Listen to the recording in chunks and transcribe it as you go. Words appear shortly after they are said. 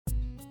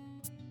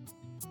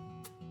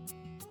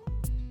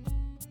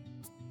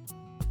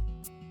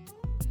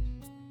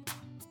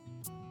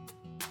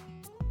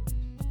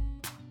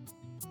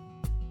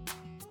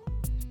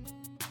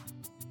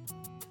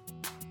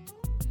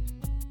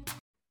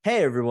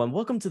Hey everyone,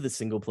 welcome to the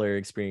Single Player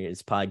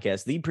Experience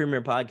podcast, the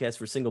premier podcast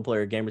for single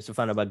player gamers to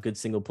find out about good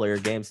single player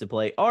games to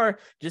play or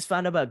just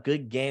find out about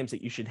good games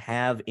that you should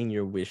have in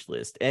your wish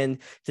list. And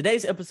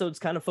today's episode is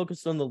kind of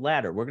focused on the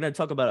latter. We're going to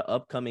talk about an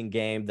upcoming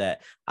game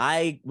that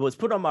I was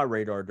put on my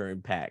radar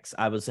during PAX.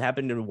 I was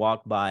happening to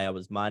walk by, I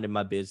was minding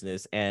my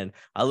business, and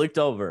I looked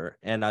over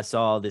and I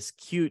saw this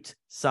cute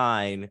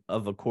sign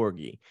of a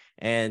Corgi,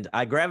 and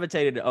I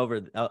gravitated over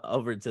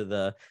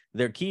to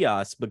their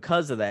kiosk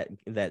because of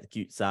that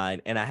cute sign.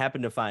 And I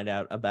happened to find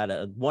out about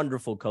a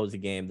wonderful cozy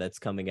game that's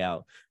coming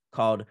out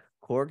called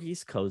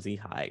Corgi's Cozy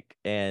Hike.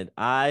 And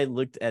I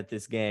looked at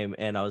this game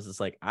and I was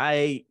just like,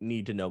 I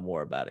need to know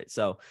more about it.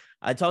 So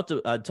I talked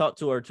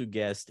to our two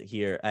guests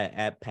here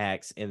at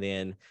PAX, and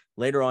then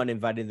later on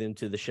invited them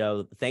to the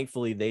show.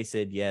 Thankfully, they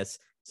said yes.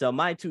 So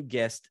my two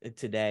guests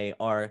today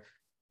are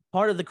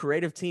part of the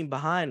creative team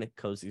behind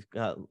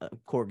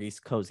Corgi's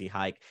Cozy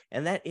Hike,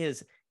 and that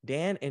is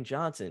Dan and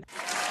Johnson.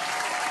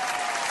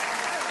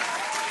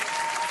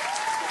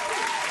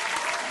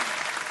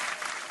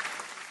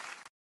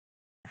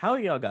 How are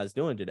y'all guys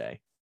doing today?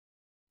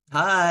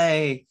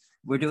 Hi,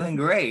 we're doing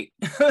great.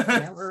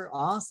 Yeah, we're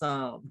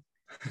awesome.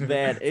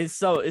 Man, it's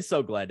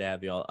so glad to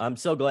have y'all. I'm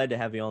so glad to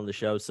have you on the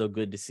show. So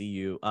good to see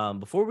you.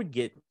 Before we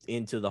get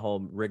into the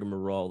whole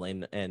rigmarole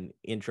and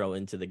intro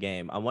into the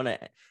game, I want to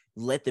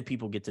let the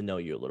people get to know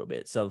you a little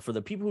bit. So for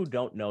the people who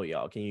don't know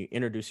y'all, can you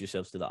introduce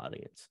yourselves to the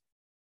audience?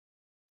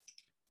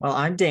 Well,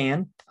 I'm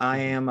Dan. I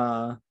am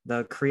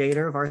the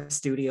creator of our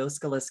studio,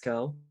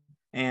 Scalisco.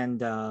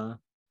 And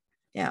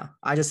yeah,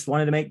 I just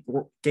wanted to make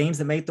games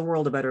that make the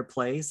world a better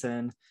place.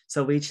 And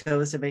so we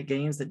chose to make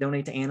games that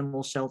donate to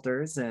animal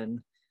shelters. And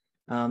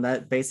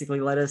that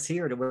basically led us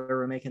here to where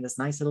we're making this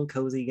nice little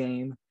cozy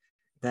game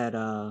that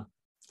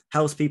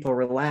helps people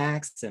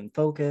relax and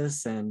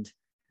focus, and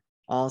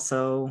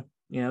also,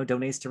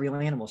 donates to real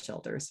animal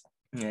shelters.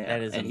 Yeah,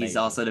 and amazing. He's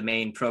also the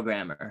main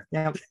programmer.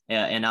 Yeah.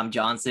 Yeah, and I'm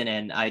Johnson,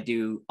 and I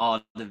do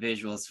all the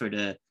visuals for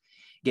the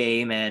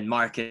game and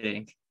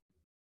marketing.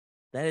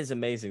 That is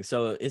amazing.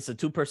 So it's a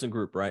two-person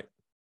group, right?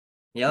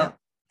 Yep. Yeah.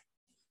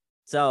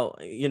 So,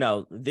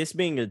 this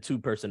being a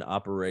two-person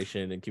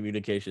operation and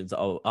communications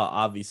are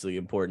obviously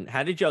important.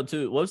 How did y'all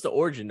what was the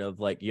origin of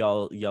like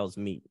y'all's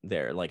meet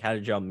there? Like, how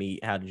did y'all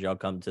meet? How did y'all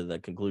come to the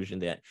conclusion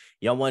that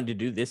y'all wanted to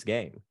do this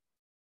game?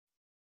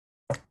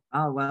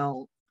 Oh,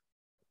 well,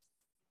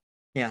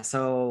 yeah.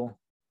 So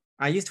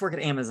I used to work at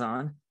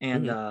Amazon,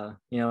 and,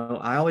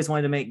 I always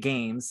wanted to make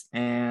games,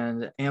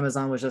 and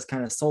Amazon was just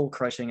kind of soul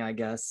crushing, I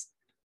guess,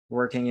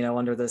 working,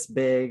 under this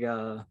big,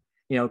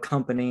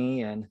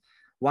 company. And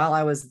while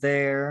I was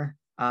there,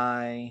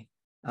 I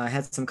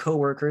had some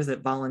coworkers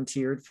that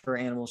volunteered for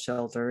animal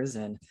shelters,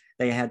 and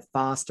they had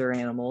foster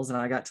animals, and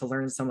I got to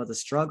learn some of the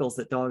struggles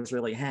that dogs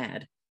really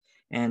had.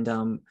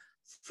 And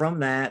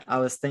from that, I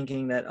was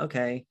thinking that,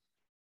 okay,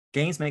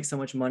 games make so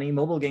much money,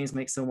 mobile games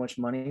make so much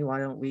money, why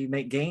don't we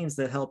make games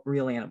that help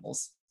real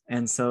animals?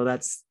 And so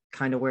that's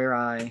kind of where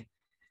I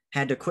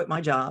had to quit my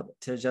job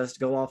to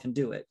just go off and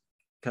do it,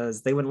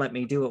 because they wouldn't let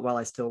me do it while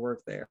I still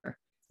worked there.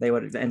 They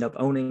would end up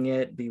owning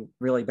it, be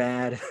really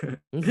bad.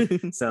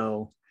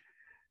 So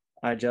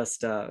I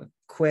just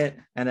quit,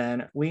 and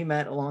then we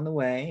met along the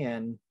way.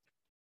 And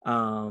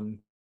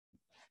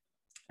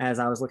as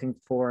I was looking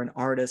for an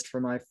artist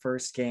for my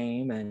first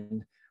game,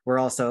 and we're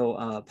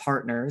also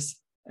partners,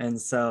 and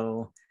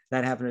so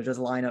that happened to just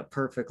line up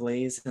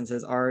perfectly, since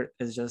his art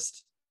is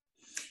just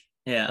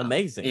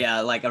amazing.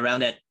 Yeah, like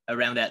around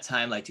that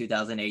time, like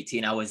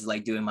 2018, I was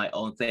like doing my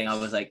own thing. I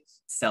was like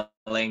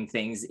selling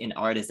things in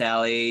artist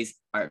alleys,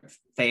 art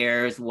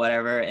fairs,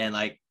 whatever, and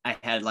like I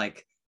had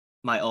like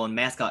my own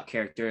mascot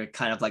character,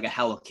 kind of like a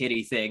Hello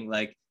Kitty thing,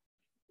 like,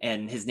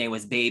 and his name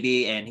was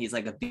Baby, and he's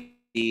like a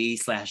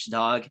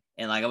bee/dog,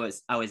 and like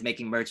I was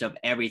making merch of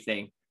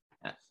everything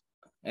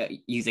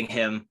using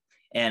him,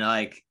 and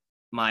like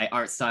my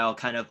art style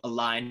kind of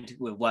aligned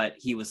with what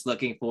he was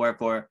looking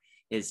for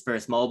his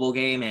first mobile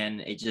game,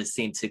 and it just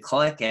seemed to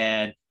click.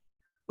 And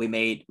we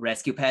made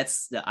Rescue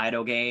Pets, the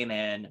idle game,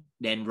 and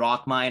then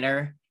Rock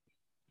Miner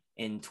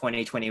in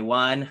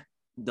 2021.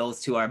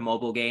 Those two are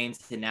mobile games,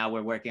 and now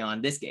we're working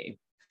on this game.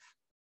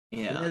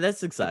 Yeah,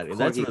 that's exciting.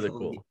 That's really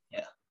cool.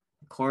 Yeah,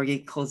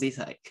 Corgi Cozy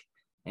Hike.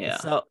 Yeah.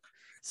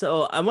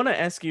 So I want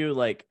to ask you,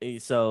 like,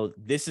 so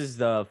this is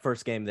the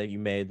first game that you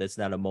made that's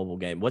not a mobile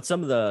game. What's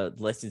some of the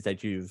lessons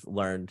that you've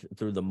learned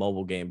through the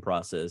mobile game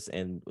process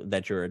and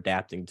that you're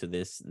adapting to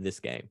this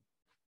game?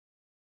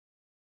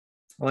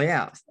 Well,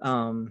 yeah.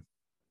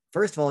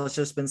 First of all, it's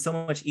just been so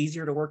much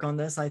easier to work on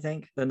this, I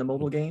think, than the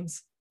mobile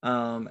games.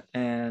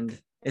 And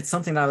it's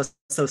something that I was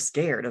so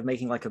scared of,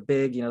 making like a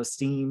big,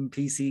 Steam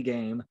PC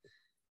game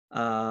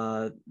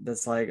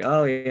that's like,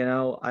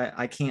 oh,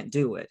 I can't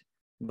do it.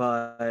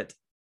 But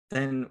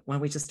then when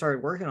we just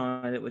started working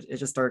on it, it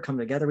just started coming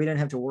together. We didn't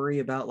have to worry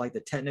about like the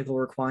technical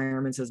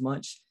requirements as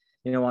much.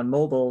 On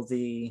mobile,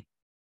 since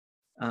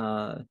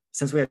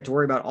we have to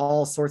worry about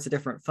all sorts of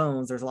different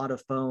phones, there's a lot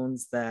of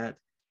phones that,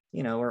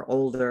 are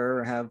older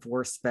or have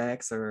worse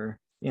specs, or,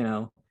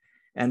 and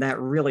that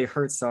really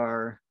hurts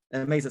our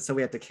it makes it so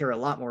we have to care a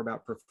lot more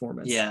about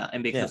performance. Yeah,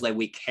 and because like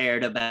we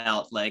cared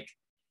about like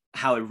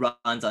how it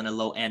runs on a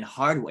low end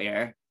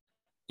hardware,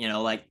 you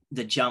know, like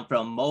the jump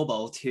from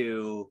mobile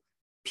to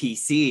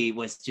PC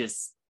was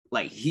just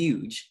like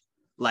huge.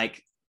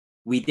 Like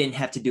we didn't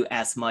have to do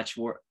as much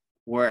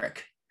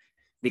work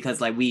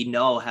because like we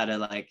know how to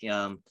like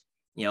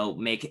you know,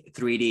 make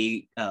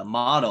 3D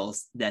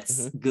models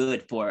that's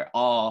good for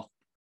all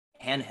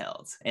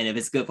handhelds. And if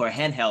it's good for a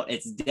handheld,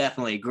 it's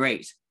definitely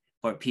great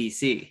for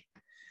PC.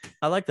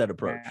 I like that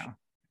approach. Yeah.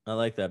 I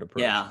like that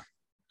approach. Yeah.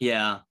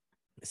 Yeah.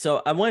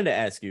 So I wanted to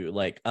ask you,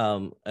 like,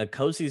 a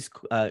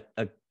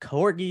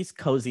Corgi's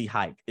cozy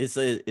hike.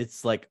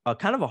 It's like a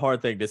kind of a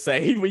hard thing to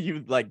say when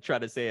you like try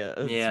to say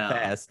a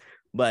fast.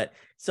 But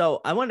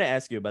so I wanted to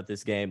ask you about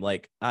this game.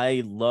 Like,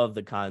 I love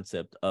the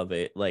concept of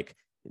it. Like,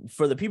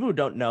 for the people who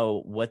don't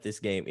know what this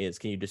game is,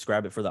 can you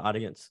describe it for the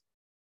audience?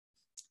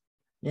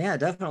 Yeah,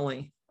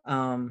 definitely.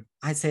 I'd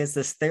say it's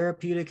this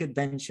therapeutic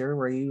adventure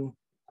where you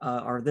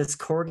are this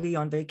corgi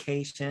on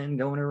vacation,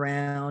 going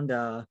around,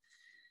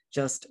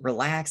 just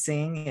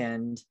relaxing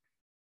and,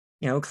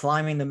 you know,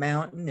 climbing the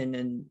mountain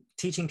and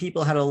teaching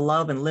people how to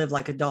love and live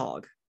like a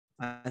dog.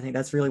 I think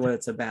that's really what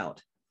it's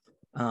about.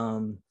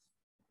 So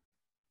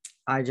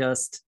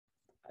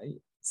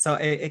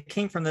it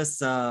came from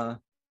this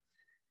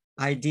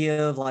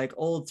idea of like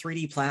old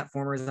 3D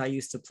platformers I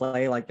used to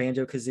play, like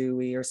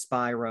Banjo-Kazooie or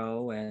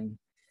Spyro, and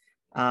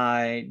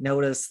I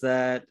noticed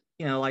that,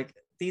 you know, like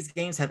these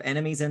games have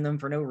enemies in them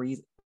for no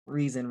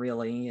reason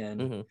really,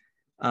 and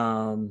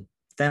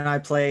then I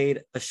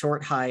played A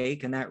Short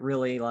Hike, and that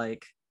really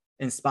like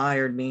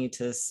inspired me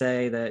to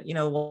say that, you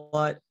know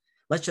what,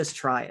 let's just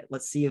try it.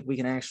 Let's see if we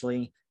can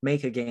actually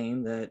make a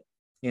game that,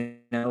 you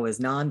know, is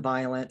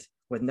non-violent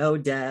with no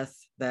death,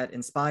 that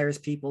inspires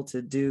people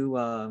to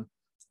do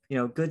you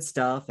know, good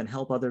stuff and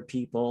help other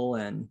people,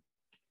 and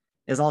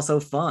is also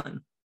fun.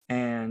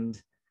 And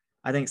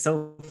I think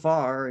so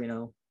far, you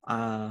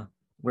know,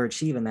 we're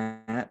achieving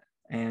that.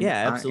 And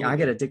yeah, absolutely. I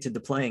get addicted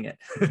to playing it.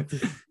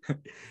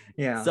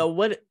 Yeah. So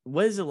what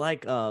is it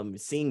like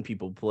seeing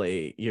people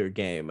play your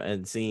game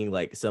and seeing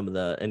like some of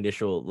the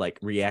initial like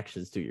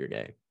reactions to your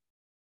game?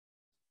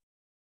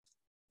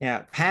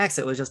 Yeah, PAX,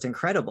 it was just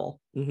incredible.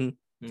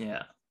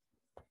 Yeah,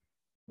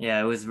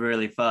 it was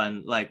really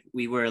fun. Like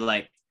we were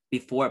like,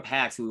 before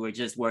PAX, we were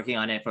just working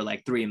on it for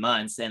like 3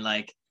 months, and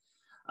like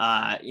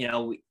you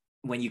know,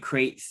 when you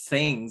create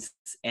things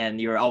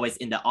and you're always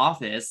in the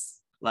office,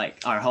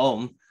 like our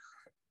home,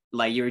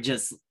 like you're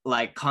just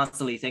like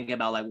constantly thinking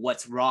about like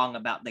what's wrong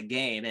about the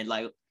game and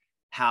like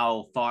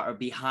how far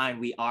behind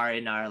we are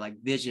in our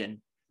like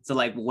vision. So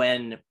like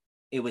when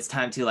it was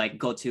time to like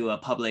go to a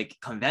public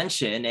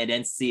convention and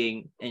then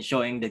seeing and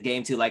showing the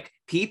game to like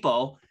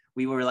people,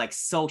 we were like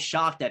so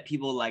shocked that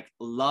people like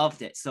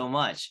loved it so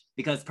much,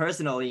 because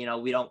personally, you know,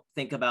 we don't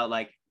think about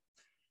like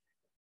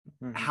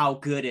how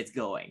good it's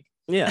going.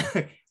 Yeah.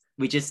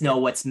 We just know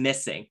what's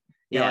missing.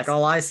 Yeah, like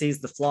all I see is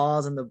the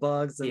flaws and the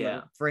bugs and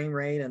the frame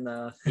rate and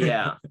the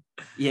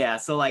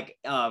So like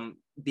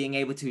being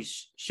able to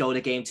show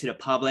the game to the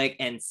public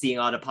and seeing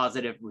all the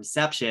positive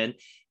reception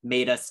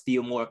made us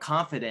feel more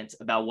confident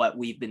about what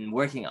we've been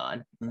working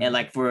on. And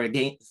like for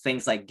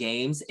things like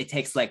games, it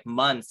takes like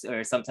months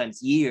or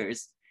sometimes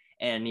years,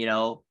 and you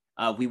know,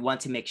 we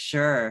want to make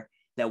sure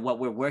that what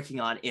we're working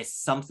on is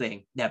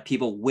something that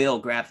people will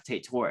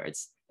gravitate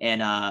towards.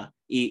 And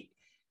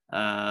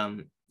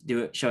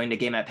showing the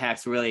game at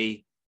PAX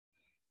really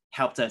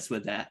helped us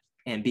with that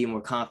and be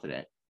more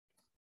confident.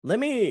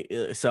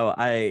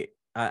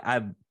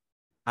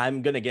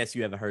 I'm gonna guess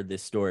you haven't heard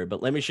this story,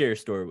 but let me share a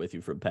story with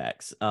you from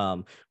PAX.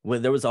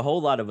 When there was a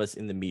whole lot of us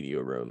in the media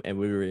room, and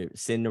we were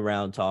sitting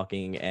around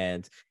talking,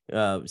 and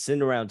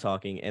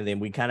then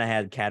we kind of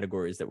had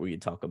categories that we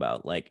would talk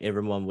about. Like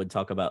everyone would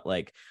talk about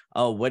like,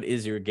 oh, what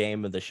is your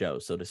game of the show,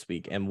 so to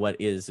speak, and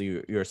what is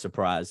your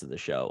surprise of the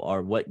show,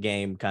 or what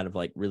game kind of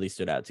like really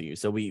stood out to you.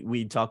 So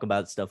we talk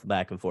about stuff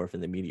back and forth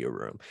in the media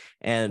room,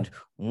 and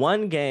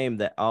one game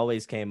that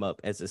always came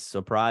up as a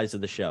surprise of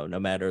the show, no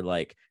matter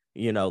like,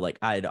 you know, like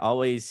I'd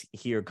always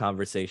hear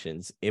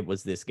conversations. It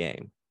was this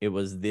game.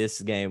 Was the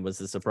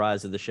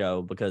surprise of the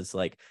show, because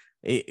like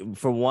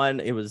for one,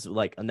 it was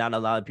like not a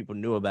lot of people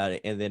knew about it.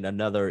 And then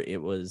another,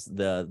 it was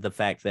the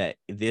fact that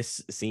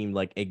this seemed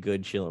like a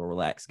good, chill and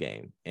relaxed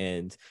game.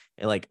 And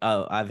like,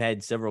 I've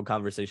had several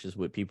conversations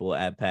with people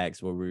at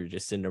PAX where we were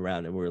just sitting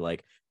around and we were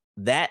like,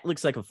 that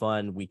looks like a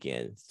fun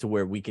weekend to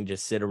where we can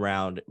just sit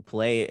around,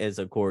 play as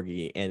a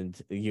corgi,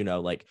 and, you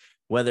know, like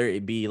whether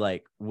it be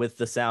like with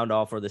the sound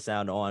off or the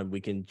sound on, we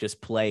can just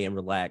play and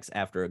relax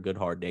after a good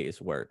hard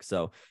day's work.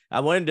 So I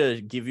wanted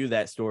to give you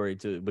that story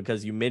too,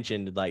 because you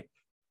mentioned like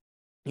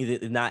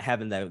not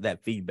having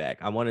that feedback.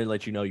 I wanted to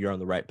let you know you're on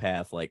the right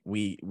path. Like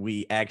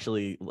we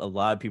actually, a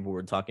lot of people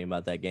were talking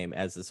about that game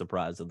as the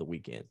surprise of the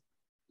weekend.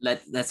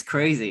 That's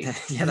crazy.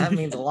 Yeah, that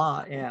means a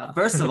lot. Yeah.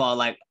 First of all,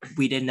 like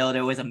we didn't know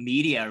there was a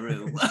media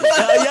room.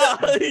 yeah.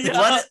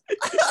 What?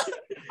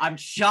 I'm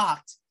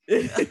shocked.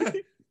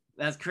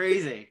 That's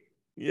crazy.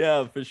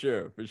 Yeah, for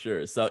sure, for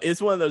sure. So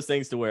it's one of those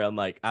things to where I'm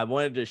like, I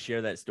wanted to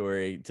share that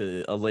story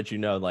to let you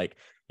know, like,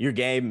 your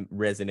game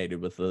resonated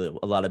with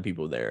a lot of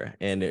people there,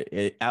 and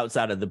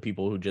outside of the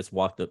people who just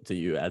walked up to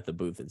you at the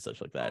booth and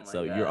such like Oh that. my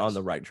So you're on gosh.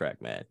 the right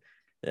track, man.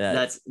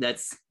 That's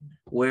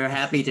we're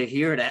happy to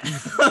hear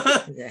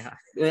that. Yeah.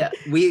 Yeah,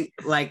 we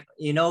like,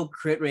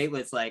 Crit Rate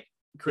was like,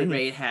 Crit Mhm.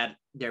 Rate had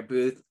their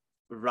booth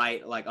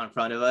right like on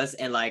front of us,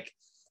 and like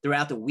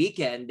throughout the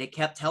weekend they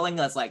kept telling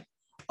us like,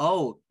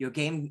 oh, your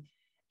game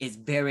is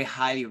very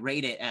highly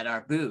rated at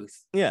our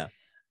booth. Yeah.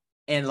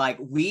 And like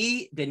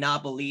we did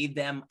not believe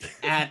them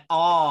at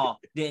all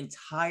the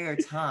entire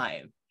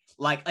time,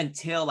 like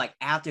until like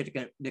after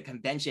the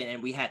convention,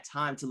 and we had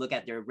time to look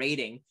at their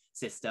rating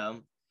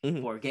system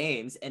Mhm. for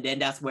games, and then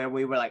that's where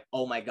we were like,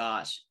 oh my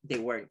gosh, they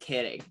weren't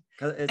kidding.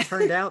 Because it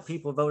turned out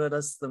people voted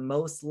us the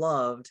most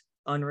loved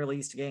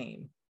unreleased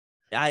game.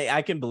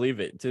 I can believe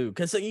it too,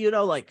 because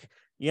like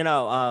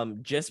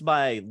just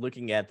by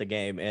looking at the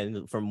game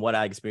and from what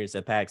I experienced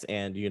at PAX,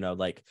 and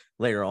like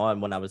later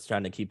on when I was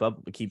trying to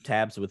keep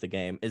tabs with the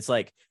game, it's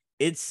like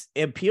it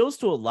appeals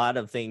to a lot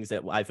of things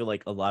that I feel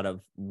like a lot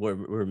of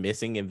we're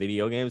missing in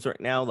video games right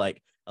now.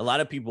 Like a lot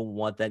of people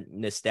want that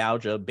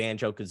nostalgia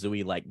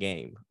Banjo-Kazooie like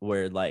game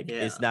where like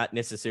Yeah. it's not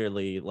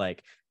necessarily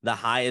like the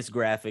highest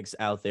graphics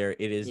out there.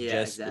 It is Yeah,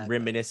 just exactly.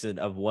 reminiscent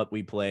of what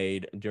we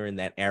played during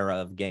that era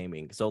of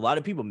gaming. So a lot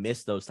of people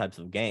miss those types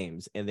of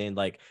games. And then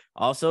like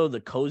also the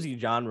cozy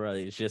genre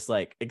is just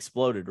like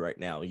exploded right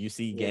now. You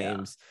see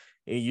games,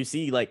 you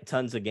see like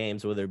tons of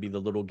games, whether it be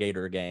the Little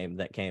Gator game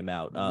that came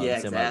out Yeah,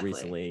 semi exactly.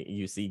 recently.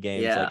 You see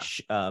games Yeah.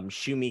 like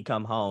Shoo Me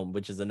Come Home,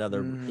 which is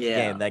another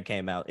Yeah. game that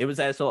came out. It was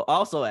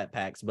also at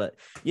PAX, but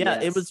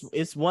yeah, Yes.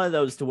 it's one of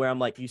those to where I'm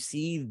like, you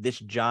see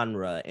this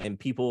genre and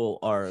people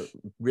are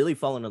really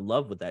falling in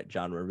love with that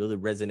genre, really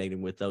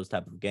resonating with those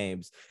type of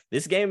games.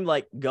 This game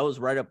like goes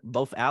right up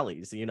both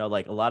alleys,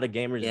 like a lot of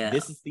gamers. Yeah.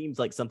 This seems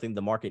like something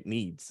the market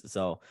needs.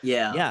 So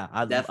Yeah,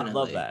 I definitely.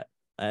 love that.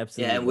 I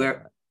absolutely Yeah, and love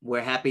that. we're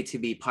happy to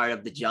be part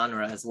of the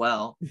genre as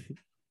well.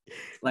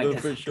 Like, Well,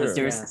 for because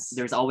sure.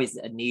 there's always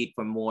a need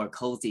for more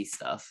cozy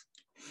stuff.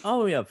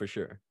 Oh yeah, for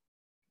sure.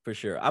 For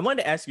sure. I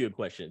wanted to ask you a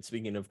question.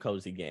 Speaking of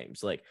cozy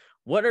games, like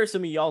what are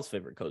some of y'all's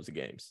favorite cozy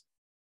games?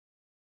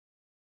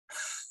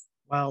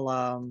 Well,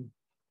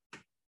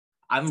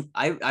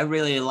 I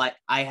really like,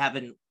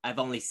 I've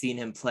only seen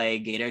him play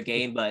Gator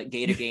Game, but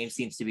Gator Game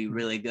seems to be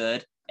really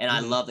good, and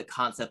I love the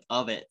concept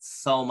of it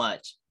so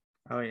much.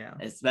 Oh yeah.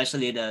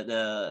 Especially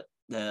the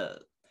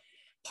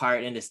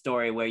part in the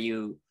story where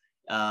you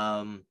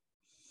want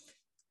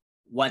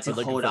to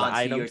hold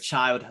on to your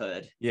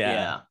childhood.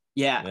 Yeah.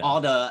 All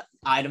the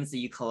items that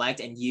you collect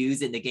and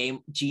use in the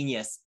game.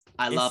 Genius.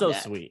 I love that.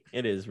 It's so sweet.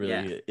 It is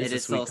really it's a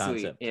sweet concept.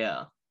 Sweet.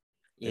 Yeah.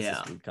 It's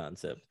a sweet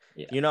concept.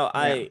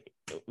 Yeah.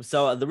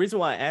 So the reason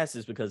why I asked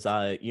is because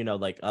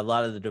like a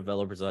lot of the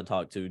developers I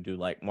talk to do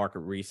like market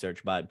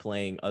research by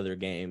playing other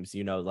games.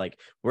 Like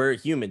we're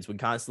humans, we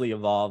constantly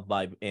evolve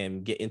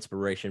and get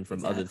inspiration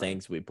from other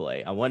things we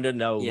play. I wanted to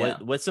know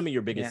what's some of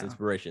your biggest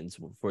inspirations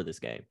for this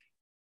game.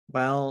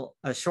 Well,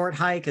 A Short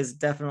Hike is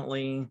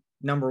definitely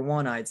number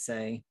one, I'd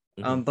say.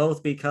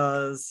 Both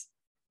because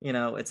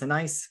it's a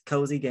nice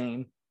cozy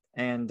game,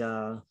 and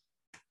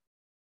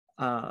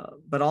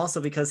but also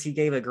because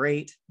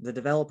the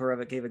developer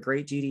of it gave a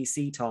great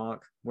GDC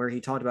talk where he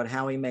talked about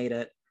how he made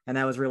it, and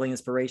that was really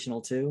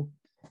inspirational too.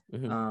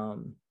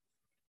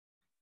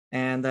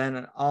 And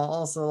then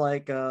also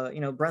like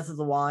Breath of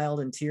the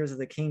Wild and Tears of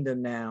the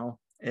Kingdom now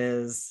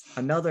is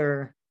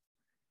another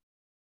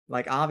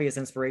like obvious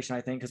inspiration,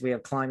 I think, because we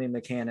have climbing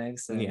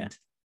mechanics, and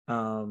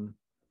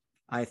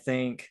I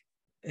think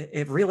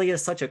it really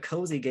is such a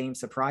cozy game.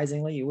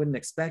 Surprisingly, you wouldn't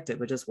expect it,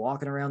 but just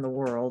walking around the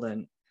world,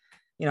 and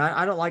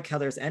I don't like how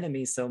there's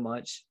enemies so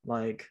much.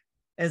 Like,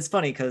 it's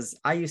funny because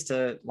I used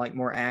to like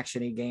more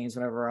actiony games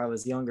whenever I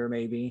was younger,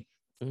 maybe.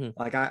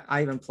 Like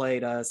I even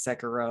played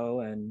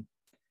Sekiro and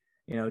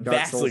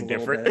Dark Souls a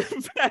little bit.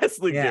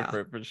 Vastly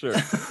different for sure.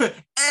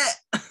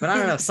 But I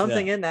don't know,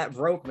 something in that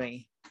broke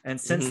me, and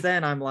since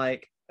then I'm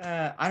like,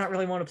 I don't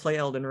really want to play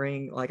Elden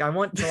Ring. Like I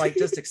want to like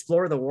just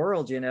explore the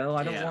world. I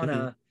don't want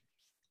to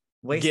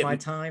waste my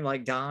time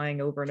like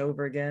dying over and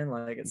over again.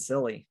 Like it's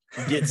silly.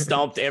 Get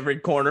stomped every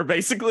corner,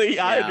 basically.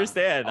 I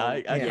understand.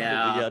 I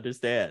completely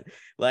understand.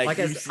 Like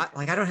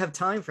I don't have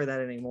time for that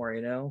anymore.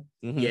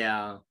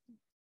 Yeah.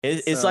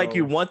 It's like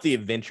you want the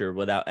adventure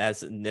without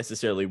as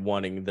necessarily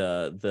wanting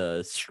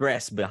the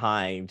stress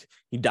behind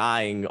you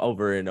dying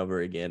over and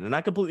over again. And I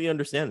completely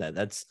understand that.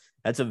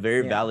 That's a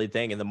very valid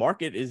thing. And the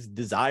market is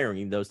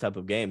desiring those type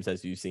of games,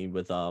 as you've seen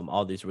with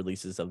all these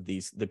releases of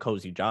the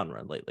cozy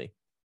genre lately.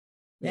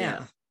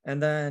 Yeah.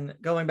 And then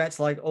going back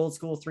to like old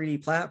school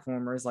 3D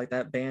platformers like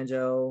that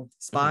Banjo,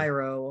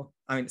 Spyro.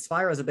 I mean,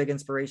 Spyro is a big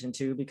inspiration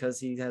too because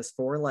he has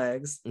 4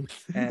 legs.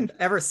 And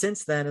ever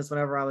since then is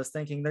whenever I was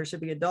thinking there should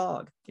be a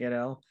dog,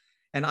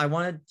 and I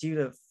wanted you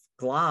to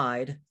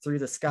glide through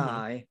the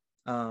sky.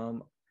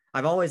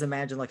 I've always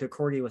imagined like a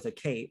Corgi with a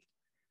cape.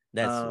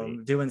 That's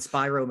sweet. Doing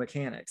Spyro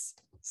mechanics.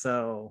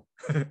 So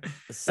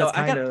So that's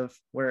I kind got of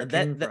where it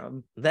came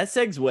from. that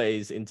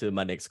segues into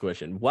my next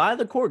question. Why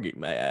the corgi,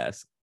 may I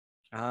ask?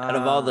 Out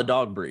of all the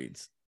dog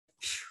breeds.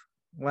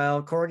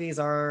 Well, corgis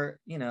are,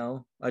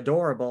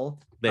 adorable.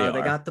 They They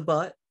are. got the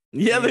butt.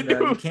 Yeah, they and,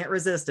 do. You can't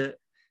resist it.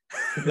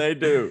 They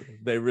do.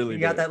 They really You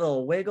do. got that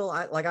little wiggle.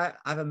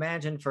 I've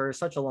imagined for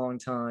such a long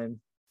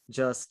time,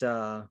 just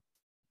like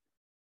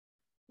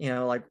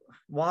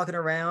walking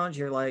around.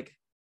 You're like,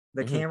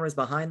 the camera's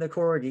behind the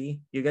corgi.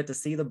 You get to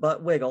see the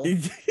butt wiggle.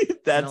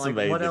 That's like,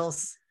 amazing. What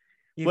else?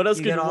 What else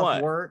could get you off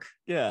want? work?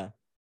 Yeah.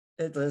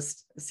 It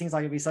seems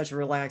like it'd be such a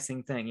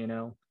relaxing thing,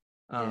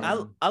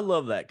 I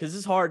love that because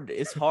it's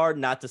hard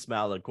not to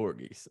smile at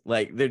corgis.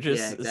 Like they're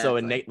just so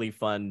innately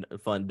fun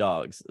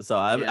dogs. So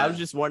I was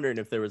just wondering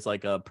if there was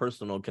like a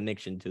personal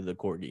connection to the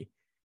corgi.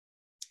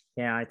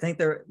 Yeah, I think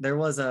there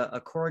was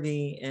a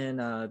corgi in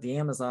the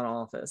Amazon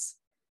office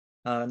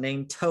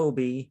named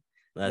Toby.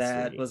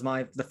 That was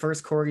the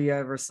first corgi I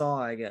ever saw,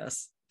 I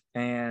guess.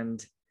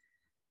 And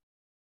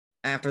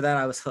after that,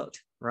 I was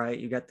hooked. Right,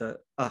 you got the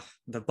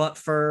butt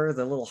fur,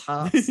 the little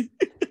hops.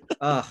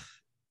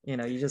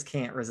 You just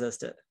can't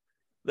resist it.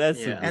 That's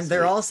and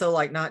they're also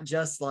like not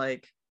just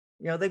like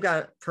they've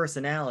got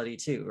personality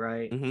too,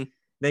 right? Mm-hmm.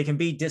 They can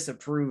be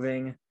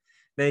disapproving,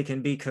 they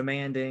can be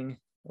commanding.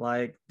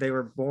 Like they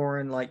were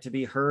born like to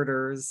be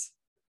herders,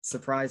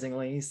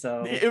 surprisingly.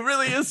 So it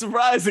really is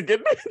surprising.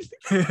 It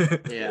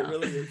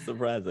really is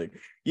surprising.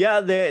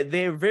 Yeah,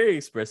 they're very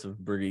expressive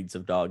breeds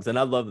of dogs, and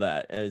I love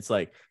that. And it's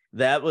like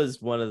that's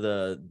one of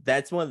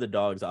the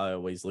dogs I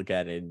always look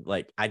at and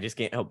like I just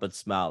can't help but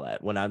smile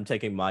at when I'm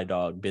taking my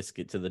dog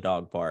Biscuit to the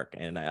dog park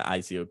and I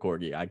see a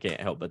corgi. I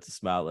can't help but to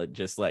smile at,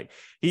 just like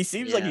he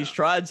seems like he's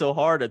tried so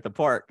hard at the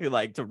park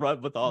like to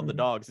run with all the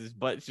dogs. His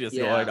butt's just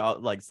going all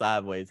like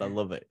sideways. I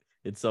love it.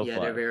 It's so fun.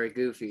 They're very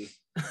goofy.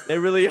 They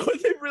really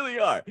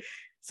are.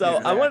 So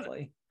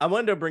exactly. I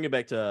wanted to bring it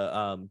back to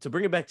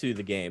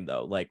the game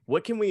though. Like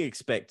what can we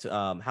expect?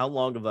 How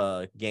long of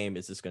a game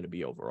is this going to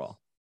be overall?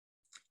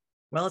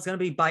 Well, it's going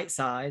to be bite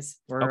size.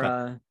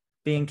 We're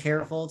being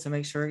careful to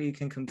make sure you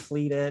can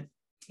complete it,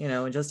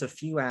 in just a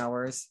few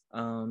hours.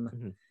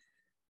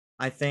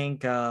 I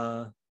think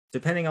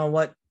depending on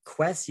what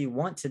quests you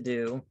want to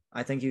do,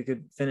 I think you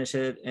could finish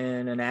it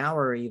in an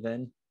hour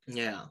even.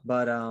 Yeah.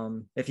 But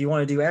if you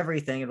want to do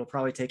everything, it'll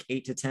probably take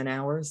 8 to 10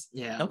 hours.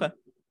 Yeah. Okay.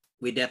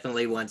 We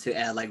definitely want to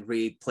add like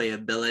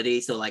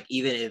replayability. So like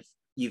even if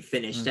you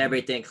finished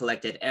everything,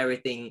 collected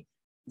everything,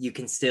 you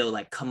can still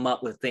like come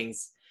up with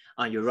things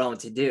on your own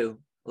to do.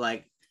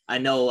 Like I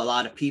know a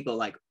lot of people,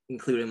 like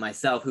including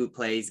myself, who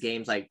plays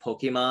games like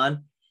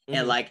Pokemon,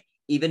 and like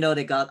even though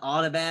they got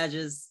all the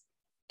badges,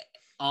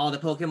 all the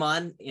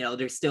Pokemon,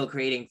 they're still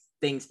creating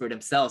things for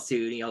themselves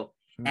to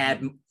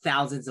add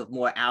thousands of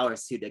more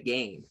hours to the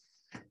game.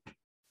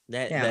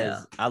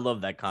 I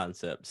love that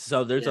concept.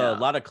 So there's a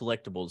lot of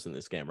collectibles in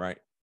this game, right?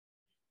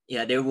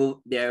 Yeah, there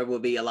will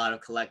be a lot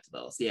of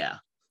collectibles. Yeah.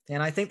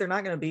 And I think they're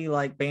not going to be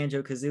like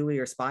Banjo-Kazooie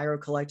or Spyro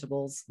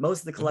collectibles. Most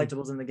of the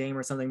collectibles in the game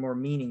are something more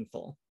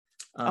meaningful.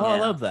 I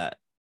love that.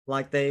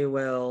 Like they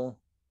will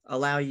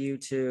allow you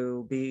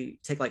to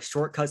take like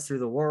shortcuts through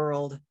the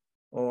world,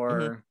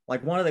 or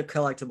like one of the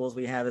collectibles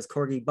we have is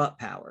Corgi butt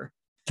power.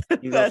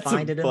 You go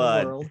find it in the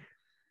world,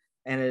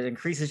 and it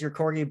increases your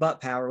Corgi butt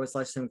power, which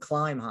lets them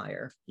climb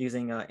higher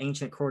using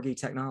ancient Corgi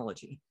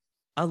technology.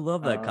 I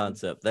love that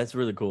concept. That's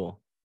really cool.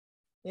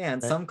 Yeah,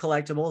 and some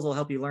collectibles will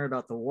help you learn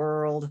about the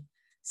world.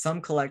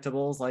 Some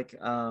collectibles like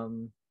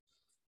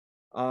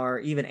are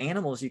even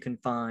animals you can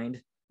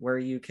find where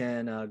you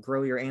can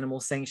grow your animal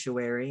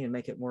sanctuary and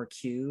make it more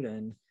cute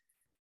and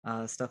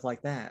stuff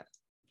like that.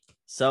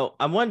 So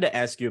I wanted to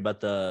ask you about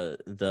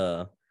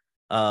the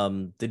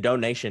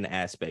donation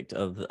aspect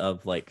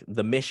of like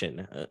the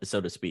mission,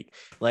 so to speak.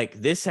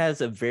 Like this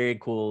has a very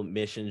cool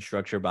mission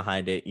structure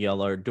behind it.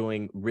 Y'all are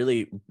doing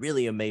really,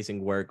 really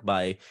amazing work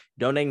by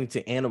donating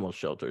to animal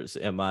shelters.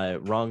 Am I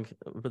wrong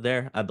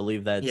there? I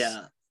believe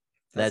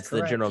that's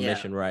the general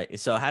mission, right?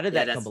 So how did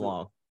that come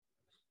along?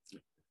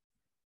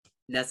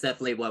 That's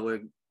definitely what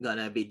we're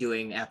gonna be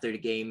doing after the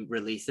game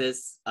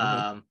releases.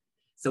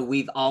 So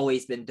we've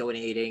always been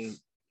donating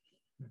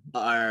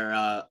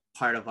our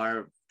part of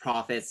our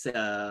profits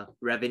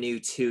revenue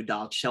to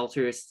dog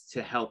shelters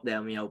to help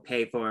them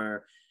pay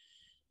for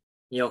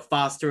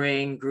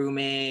fostering,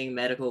 grooming,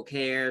 medical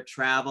care,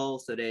 travel,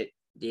 so that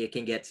they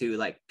can get to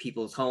like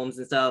people's homes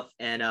and stuff.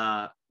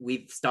 And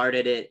we've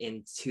started it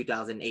in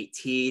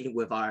 2018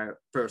 with our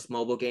first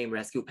mobile game,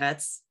 Rescue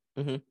Pets.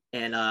 And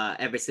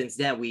ever since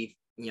then we've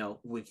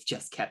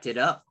just kept it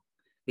up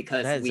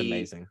because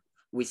amazing.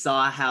 We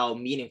saw how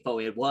meaningful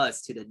it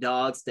was to the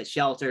dogs, the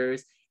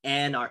shelters,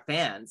 and our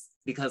fans,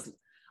 because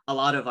a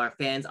lot of our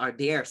fans are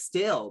there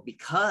still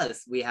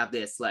because we have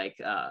this like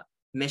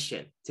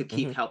mission to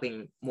keep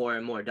helping more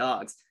and more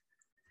dogs.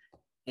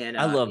 And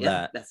I love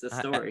that. That's the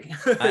story.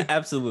 I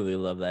absolutely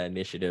love that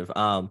initiative.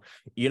 I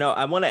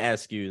want to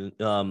ask you,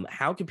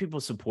 how can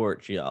people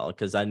support y'all?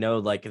 Because I know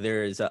like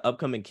there is an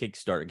upcoming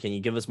Kickstarter. Can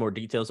you give us more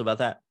details about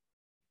that?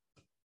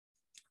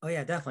 Oh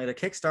yeah, definitely. The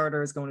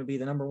Kickstarter is going to be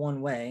the number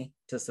one way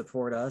to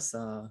support us.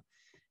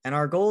 And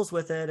our goals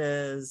with it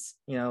is,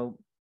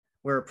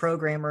 we're a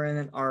programmer and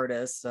an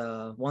artist.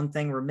 One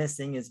thing we're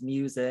missing is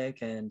music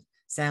and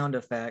sound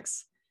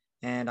effects.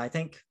 And I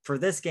think for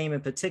this game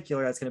in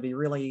particular, that's going to be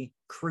really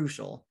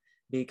crucial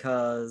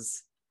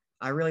because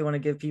I really want to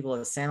give people a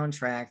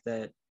soundtrack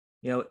that,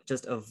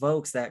 just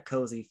evokes that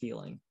cozy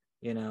feeling,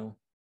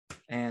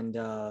 and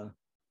so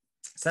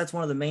that's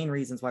one of the main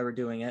reasons why we're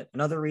doing it.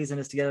 Another reason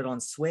is to get it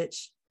on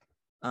Switch.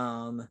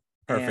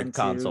 Perfect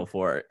console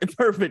for it.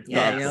 Perfect.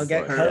 Yeah, console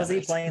get for it. cozy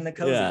Yeah. playing the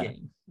cozy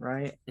game,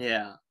 right?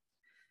 Yeah.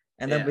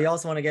 And then we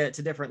also want to get it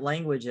to different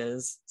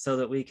languages so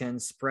that we can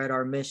spread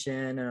our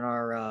mission and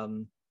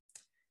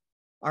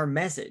our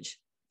message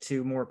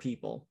to more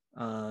people.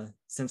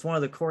 Since one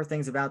of the core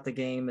things about the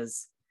game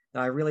is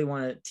that I really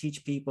want to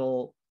teach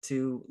people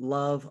to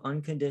love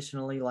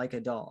unconditionally like a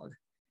dog.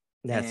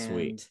 That's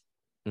sweet.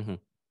 Mm-hmm.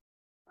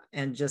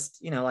 And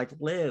just, like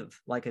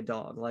live like a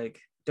dog. Like,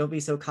 don't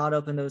be so caught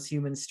up in those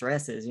human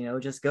stresses,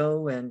 just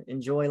go and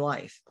enjoy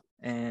life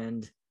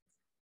and,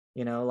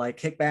 like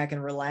kick back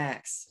and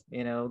relax,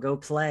 go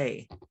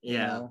play.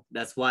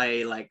 That's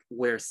why like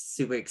we're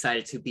super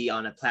excited to be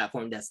on a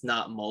platform that's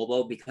not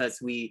mobile,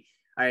 because we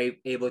are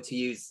able to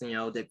use,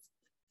 the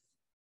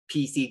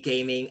PC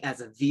gaming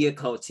as a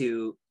vehicle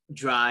to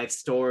drive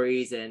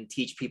stories and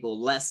teach people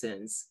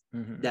lessons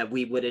that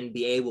we wouldn't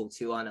be able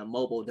to on a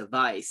mobile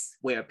device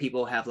where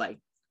people have like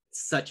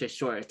such a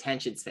short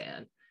attention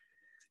span.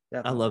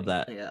 Definitely. I love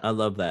that. Yeah. I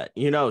love that.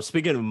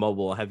 Speaking of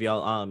mobile, have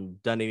y'all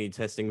done any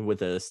testing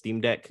with a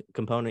Steam Deck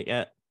component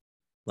yet?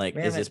 Like,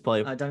 is this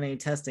play? Done any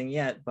testing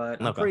yet,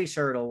 but I'm pretty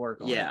sure it'll work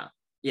on it.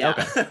 Yeah.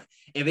 Okay.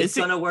 If it's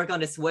gonna work on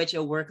the Switch,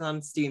 it'll work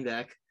on Steam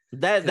Deck.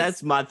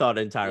 That's my thought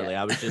entirely.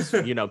 I was just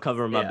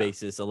covering my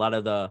bases. A lot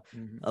of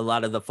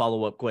the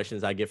follow-up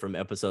questions I get from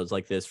episodes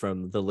like this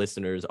from the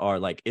listeners are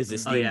like, is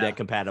this Steam Deck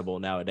compatible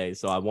nowadays?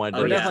 So I wanted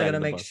to we're definitely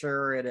gonna make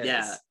sure it is.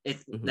 Yeah,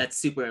 that's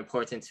super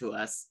important to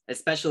us,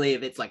 especially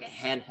if it's like a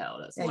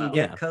handheld as well. You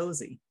get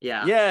cozy.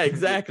 Yeah,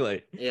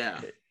 exactly.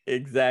 Yeah,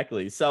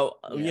 exactly. So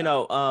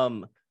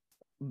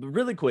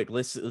really quick,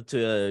 let's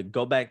to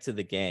go back to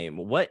the game.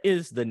 What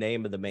is the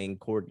name of the main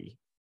corgi?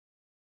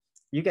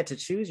 You get to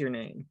choose your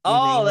name.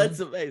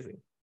 That's amazing.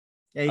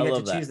 Yeah, you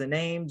get to choose the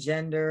name,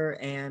 gender,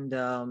 and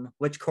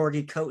which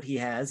corgi coat he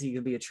has. He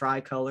could be a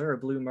tricolor, or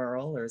blue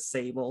merle, or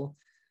sable,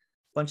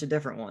 a bunch of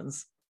different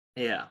ones.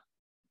 Yeah.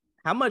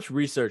 How much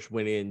research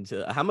went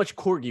into? How much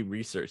corgi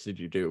research did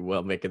you do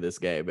while making this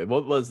game? And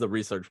what was the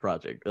research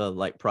project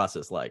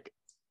process like?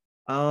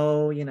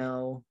 Oh,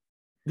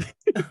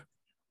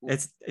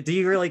 do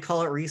you really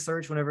call it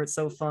research whenever it's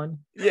so fun?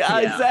 Yeah.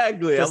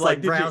 Exactly. Just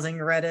like browsing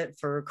Reddit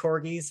for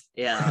corgis.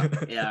 Yeah.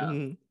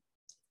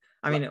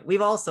 I mean,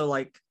 we've also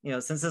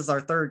since this is our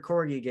third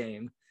corgi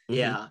game,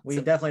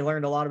 we've definitely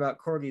learned a lot about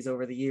corgis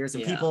over the years,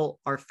 and people,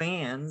 our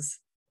fans,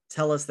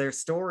 tell us their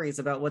stories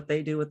about what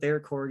they do with their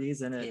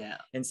corgis, and it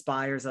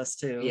inspires us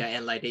too. Yeah,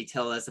 and they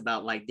tell us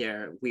about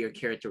their weird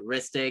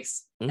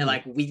characteristics,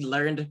 and we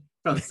learned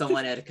from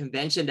someone at a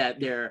convention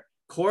that their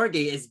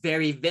corgi is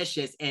very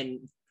vicious and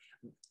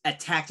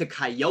attacked a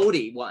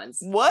coyote once.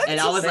 What? And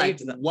I was like,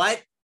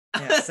 what?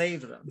 Yeah,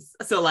 saved them.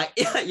 So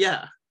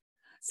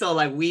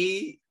so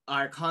we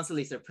are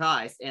constantly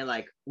surprised, and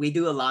we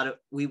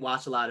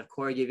watch a lot of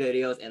corgi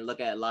videos and look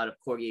at a lot of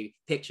corgi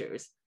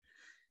pictures.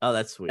 Oh,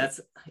 that's sweet.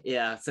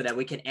 So that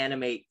we can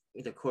animate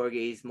the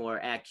corgis more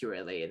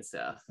accurately and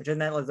stuff. Isn't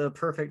that the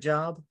perfect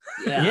job?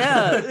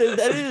 Yeah,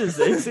 that is.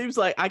 It seems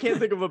like I can't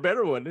think of a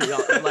better one,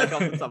 off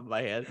the top of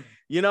my head.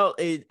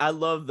 I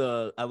love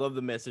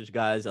the message,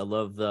 guys. I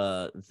love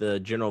the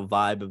general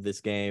vibe of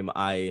this game.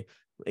 I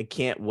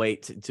can't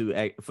wait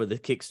for the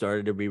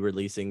Kickstarter to be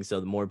releasing, so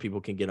the more people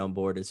can get on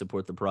board and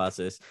support the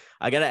process.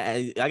 I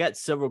got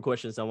several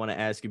questions I want to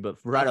ask you, but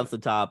right off the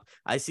top,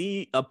 I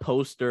see a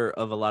poster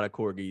of a lot of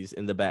corgis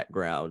in the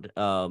background.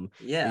 On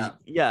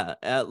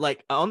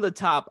the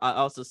top, I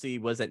also see,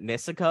 was it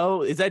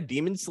Nezuko? Is that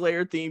Demon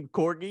Slayer themed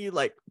corgi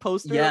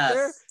poster up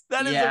there?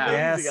 That is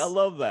amazing. I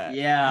love that.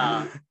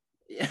 Yeah.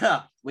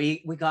 Yeah,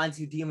 we got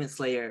into Demon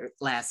Slayer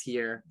last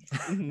year.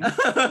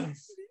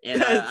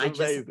 And I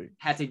just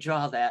had to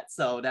draw that,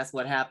 so that's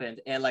what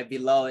happened. And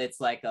below, it's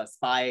a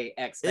Spy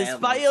X family. It's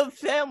Spy X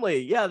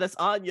family. Yeah, that's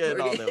Anya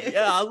and all them.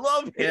 Yeah, I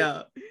love it.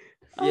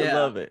 I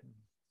love it.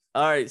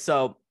 All right,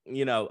 so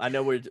I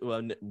know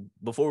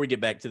before we get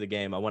back to the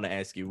game, I want to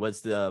ask you, what's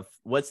the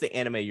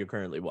anime you're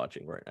currently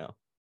watching right now?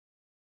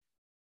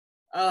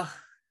 I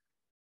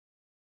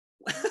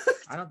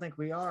don't think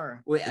we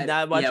are.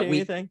 Not watching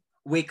anything.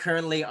 We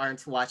currently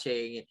aren't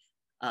watching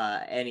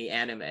any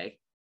anime.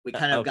 We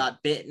kind of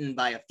got bitten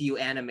by a few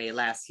anime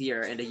last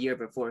year and the year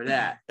before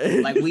that.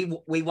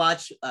 We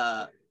watched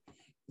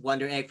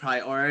Wonder Egg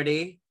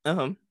Priority.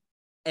 And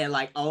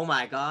oh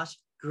my gosh,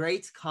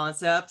 great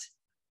concept.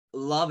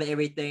 Love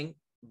everything.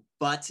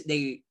 But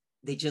they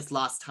just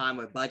lost time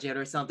or budget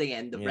or something,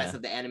 and the rest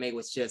of the anime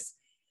was just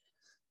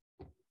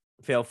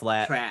fell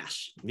flat.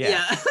 Trash.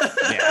 Yeah.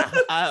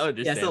 I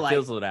understand.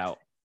 Fizzled out.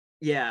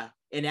 Yeah.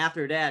 and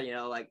after that,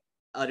 like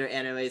other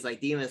animes like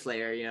Demon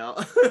Slayer,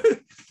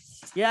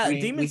 Yeah,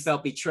 we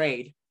felt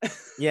betrayed.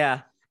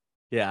 Yeah.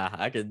 Yeah,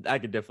 I could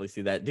definitely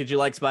see that. Did you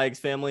like Spy X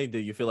Family? Do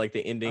you feel like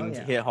the ending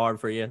yeah. hit hard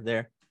for you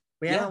there?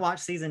 We haven't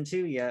watched season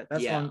 2 yet.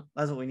 That's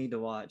what we need to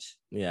watch.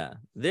 Yeah.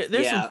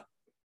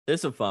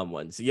 There's some fun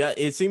ones. Yeah,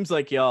 it seems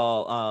like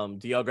y'all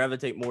do y'all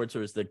gravitate more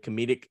towards the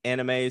comedic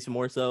animes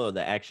more so, or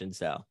the action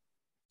style?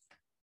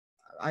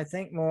 I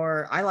think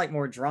I like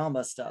more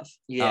drama stuff.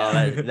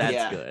 Yeah.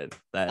 That's good.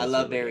 I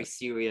love really very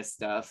serious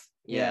stuff.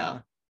 Yeah.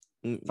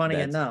 Funny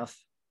enough.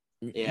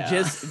 Yeah.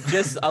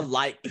 Just a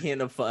light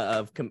hint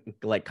of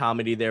like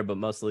comedy there, but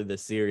mostly the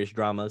serious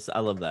dramas. I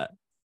love that.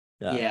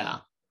 Yeah.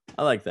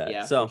 I like that.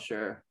 Yeah, so for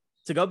sure.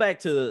 To go back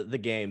to the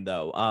game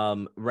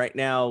though, right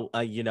now,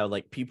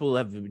 like people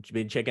have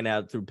been checking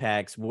out through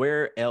PAX.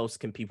 Where else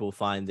can people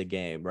find the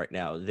game right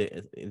now?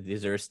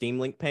 Is there a Steam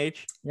link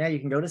page? Yeah, you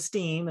can go to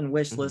Steam and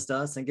wishlist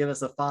us and give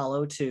us a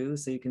follow too,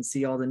 so you can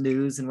see all the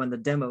news and when the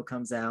demo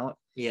comes out.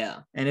 Yeah.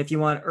 And if you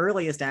want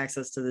earliest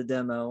access to the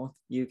demo,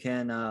 you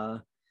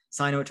can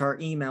sign up to our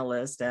email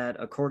list at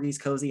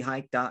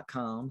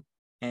corgiscozyhike.com.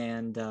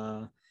 And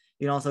you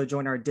can also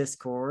join our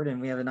Discord, and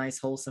we have a nice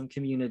wholesome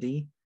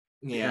community.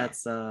 Yeah,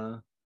 that's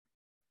that'll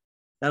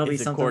be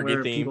something where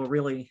themed. People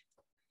really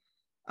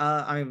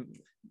I mean,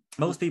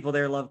 most people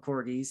there love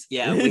corgis.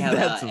 Yeah, we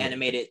have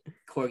animated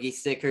corgi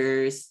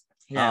stickers.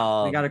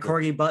 Yeah, we got a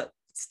corgi butt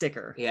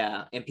sticker.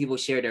 Yeah, and people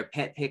share their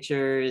pet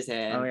pictures,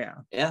 and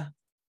yeah,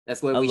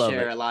 that's where we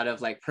share a lot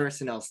of like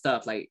personal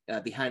stuff, like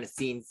behind the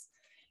scenes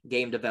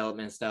game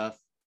development stuff.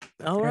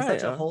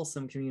 Such a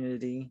wholesome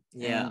community.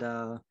 Yeah,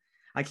 and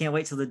I can't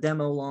wait till the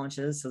demo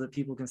launches so that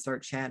people can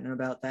start chatting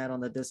about that on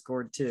the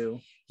Discord too.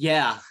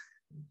 Yeah.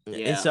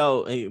 And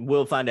so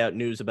we'll find out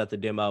news about the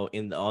demo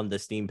on the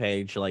Steam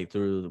page, like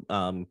through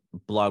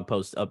blog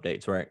post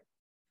updates, right?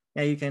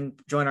 Yeah, you can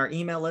join our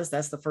email list.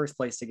 That's the first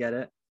place to get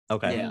it.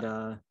 Okay.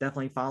 And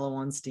definitely follow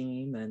on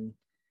Steam and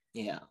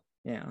yeah.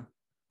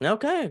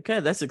 Okay.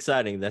 That's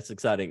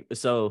exciting.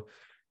 So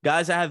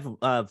guys, I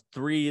have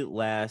 3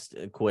 last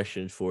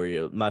questions for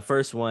you. My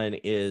first one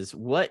is,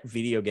 what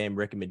video game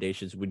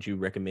recommendations would you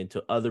recommend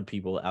to other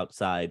people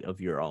outside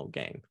of your own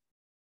game?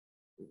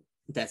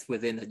 That's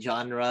within the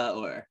genre,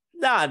 or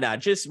nah,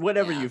 just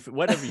whatever you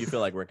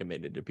feel like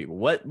recommended to people.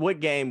 What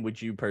game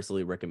would you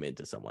personally recommend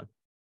to someone?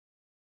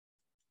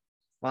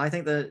 Well, I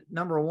think the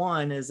number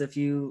one is, if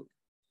you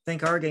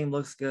think our game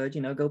looks good,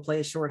 go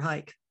play a short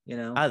hike. It's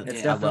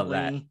definitely, I love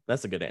that.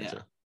 That's a good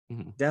answer.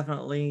 Yeah.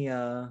 Definitely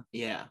a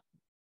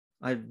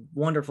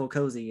wonderful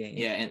cozy game.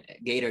 Yeah, and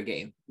Gator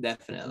game,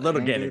 definitely.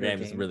 Little Gator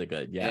game is really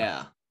good.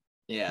 Yeah.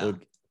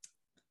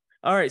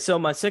 All right, so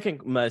my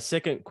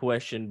second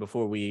question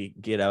before we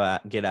get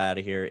out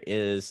of here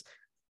is,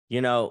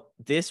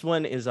 this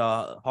one is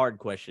a hard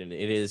question.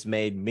 It has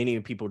made many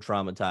people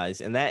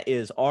traumatized, and that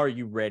is, are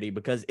you ready?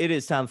 Because it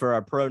is time for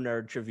our Pro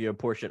Nerd Trivia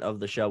portion of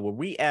the show, where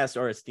we asked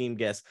our esteemed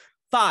guests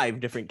 5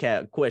 different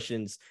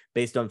questions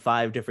based on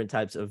 5 different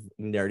types of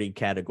nerdy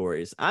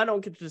categories. I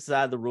don't get to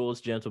decide the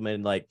rules,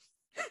 gentlemen. Like,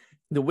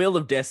 the wheel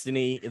of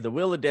destiny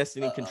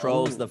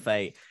controls the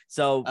fate.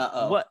 So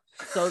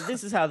So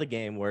this is how the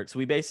game works.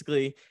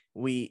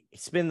 We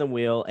spin the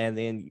wheel, and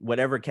then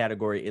whatever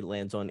category it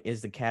lands on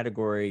is the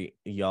category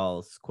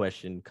y'all's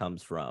question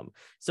comes from.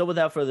 So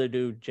without further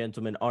ado,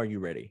 gentlemen, are you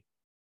ready?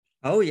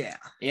 Oh yeah.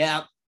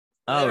 Yeah.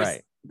 All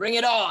right. Bring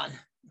it on.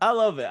 I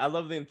love it. I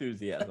love the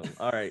enthusiasm.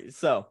 All right.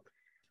 So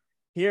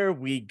here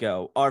we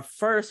go. Our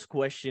first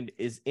question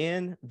is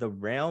in the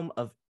realm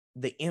of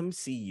the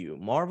MCU,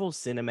 Marvel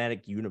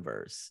Cinematic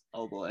Universe.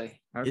 Oh boy.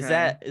 Okay.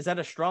 Is that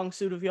a strong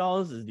suit of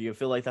y'all's? Do you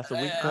feel like that's a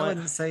weak point? I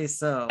wouldn't say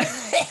so.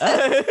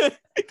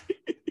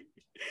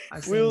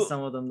 I've seen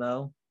some of them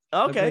though.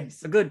 Okay.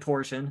 A good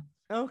portion.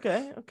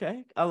 Okay.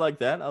 I like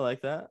that.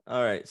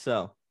 All right.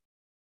 So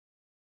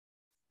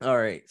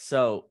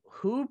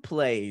who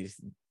plays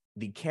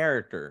the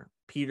character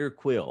Peter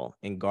Quill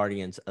in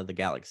Guardians of the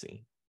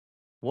Galaxy?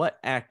 What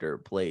actor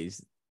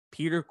plays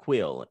Peter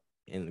Quill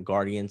in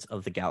Guardians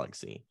of the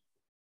Galaxy?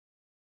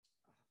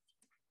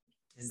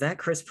 Is that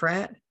Chris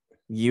Pratt?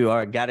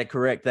 You got it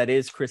correct. That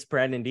is Chris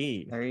Pratt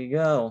indeed. There you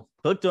go.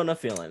 Hooked on a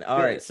feeling. All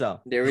right,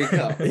 so there we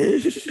go.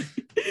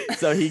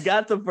 So he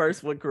got the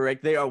first one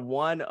correct. They are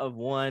 1 of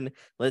 1.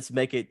 Let's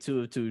make it 2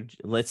 of 2.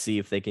 Let's see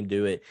if they can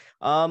do it.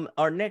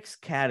 Our next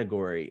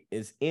category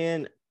is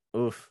in.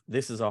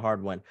 This is a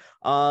hard one.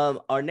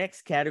 Our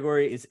next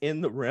category is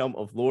in the realm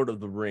of Lord of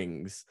the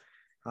Rings.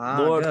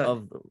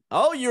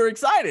 Oh, you're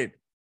excited.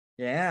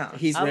 Yeah,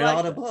 he's read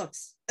all the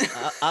books.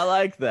 I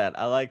like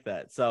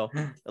that. So,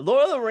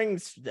 Lord of the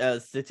Rings,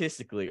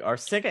 statistically, our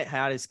second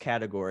hottest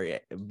category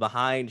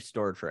behind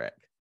Star Trek.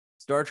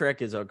 Star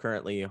Trek is our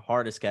currently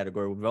hardest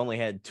category. We've only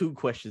had 2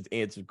 questions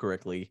answered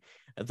correctly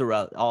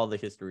throughout all the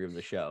history of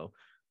the show.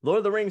 Lord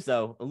of the Rings,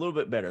 though, a little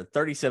bit better.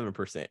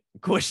 37%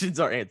 questions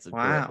are answered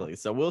correctly.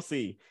 So we'll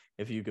see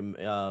if you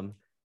can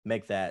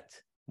make that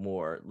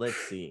more. Let's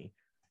see.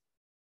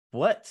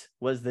 What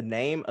was the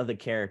name of the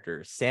character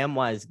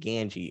Samwise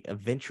Gamgee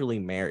eventually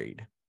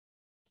married?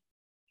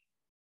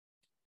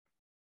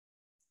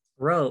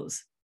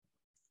 Rose.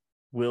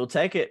 We'll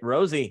take it,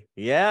 Rosie.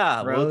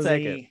 Yeah, we'll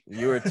take it.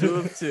 Rosie. You are 2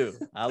 of 2.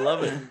 I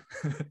love it.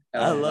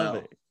 I love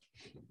it.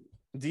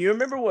 Do you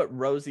remember what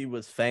Rosie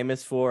was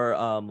famous for?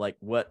 Like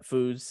what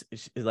foods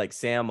like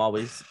Sam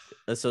always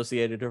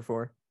associated her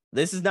for?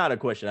 This is not a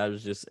question. I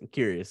was just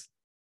curious.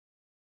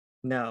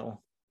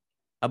 No.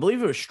 I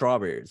believe it was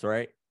strawberries,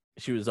 right?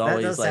 She was That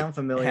always does like sound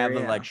familiar,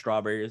 having yeah. like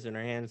strawberries in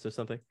her hands or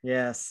something.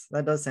 Yes,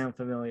 that does sound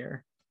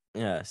familiar.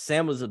 Yeah,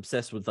 Sam was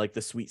obsessed with like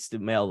the sweet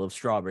smell of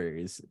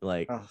strawberries.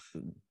 Like Oh,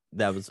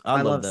 that was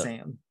I love that.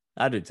 Sam.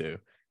 I do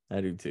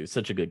too.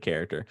 Such a good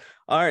character.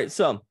 All right,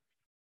 so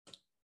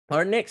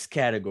our next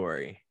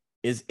category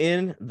is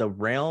in the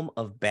realm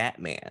of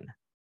Batman.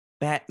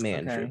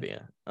 Batman Okay.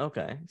 trivia.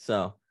 Okay,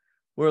 so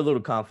we're a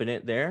little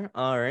confident there.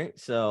 All right,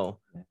 so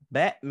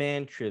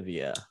Batman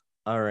trivia.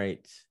 All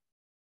right.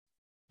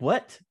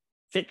 What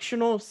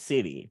fictional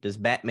city does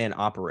Batman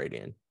operate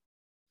in?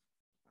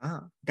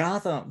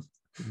 Gotham.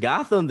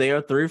 Gotham. They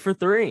are 3 for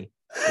 3.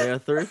 They are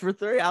 3 for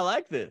 3. I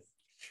like this.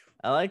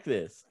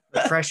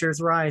 The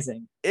pressure's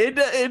rising. It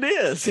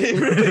is. It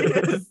really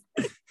is.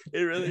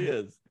 It really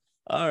is.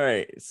 All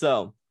right.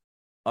 So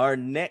our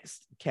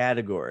next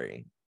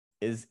category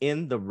is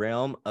in the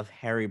realm of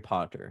Harry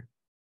Potter.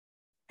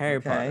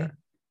 Harry Potter.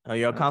 Are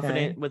you all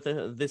confident with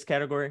this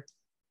category?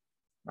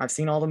 I've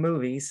seen all the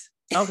movies.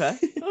 Okay.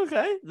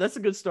 Okay. That's a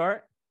good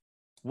start.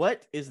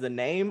 What is the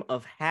name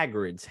of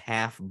Hagrid's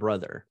half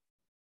brother?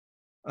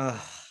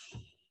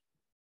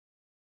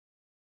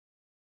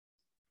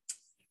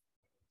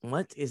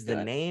 What is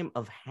the name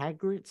of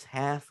Hagrid's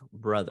half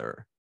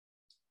brother?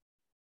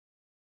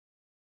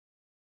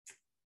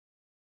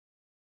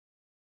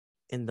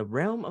 In the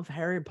realm of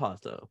Harry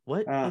Potter,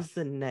 what is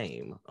the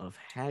name of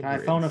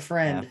Hagrid's I phone a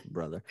friend. half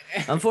brother?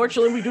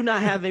 Unfortunately, we do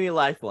not have any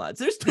lifelines.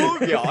 There's 2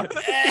 of y'all.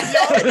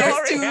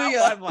 There's 2 of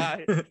y'all.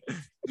 Lifeline.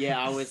 Yeah,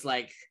 I was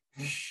like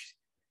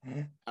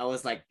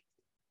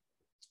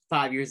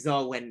 5 years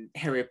old when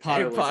Harry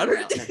Potter was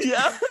around.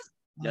 Yeah.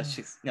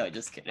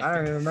 Just kidding. I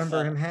don't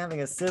remember him having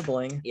a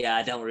sibling. Yeah,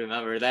 I don't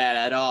remember that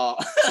at all.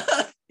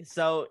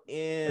 So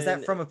is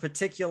that from a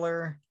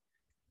particular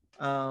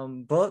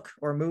book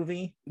or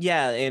movie?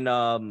 Yeah, and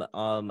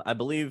I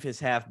believe his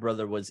half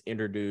brother was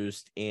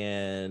introduced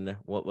in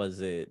what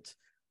was it?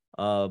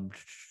 What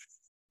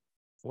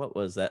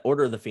was that?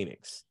 Order of the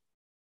Phoenix.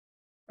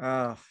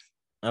 Oh.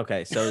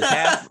 Okay, so his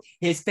half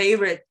his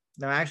favorite.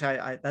 No, actually,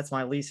 that's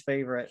my least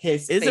favorite.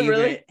 His Is favorite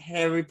it really?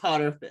 Harry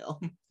Potter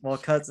film. Well,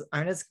 because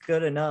I mean, it's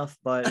good enough,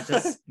 but it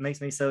just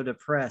makes me so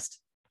depressed.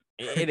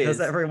 It Because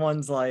is.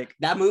 everyone's like,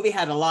 That movie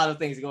had a lot of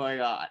things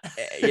going on.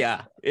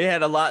 Yeah, it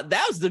had a lot.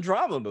 That was the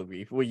drama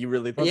movie when you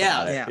really think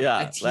about it.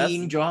 Yeah. A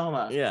teen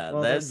drama. Yeah,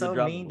 well, they're that's the so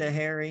drama mean movie. to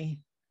Harry.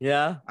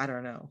 Yeah. I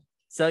don't know.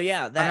 So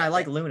yeah, I mean, I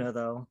like Luna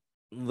though.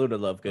 Luna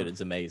Lovegood is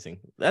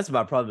amazing. That's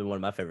probably one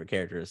of my favorite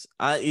characters.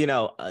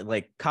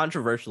 Like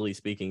controversially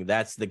speaking,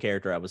 that's the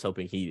character I was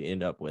hoping he'd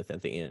end up with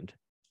at the end.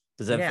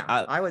 Because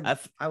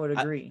I would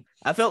agree.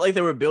 I felt like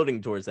they were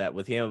building towards that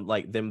with him,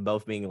 like them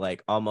both being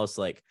like almost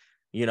like,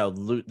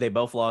 they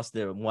both lost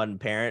their one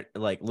parent.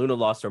 Like Luna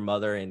lost her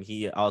mother, and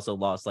he also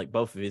lost like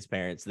both of his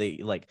parents. They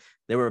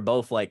were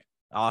both like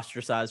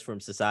ostracized from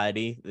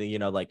society.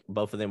 Like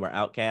both of them were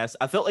outcasts.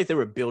 I felt like they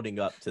were building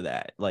up to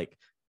that, like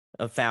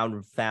a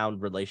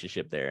found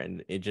relationship there,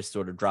 and it just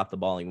sort of dropped the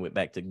ball and went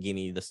back to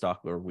Ginny the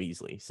Stalker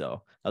Weasley.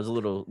 So I was a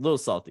little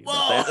salty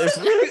about that.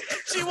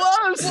 She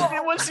was.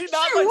 Was she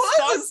not like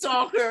a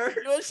stalker?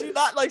 Was she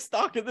not like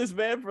stalking this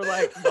man for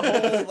like the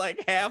whole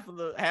like half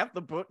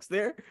the books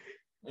there?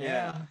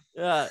 Yeah.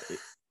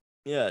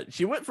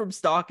 She went from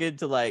stalking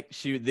to like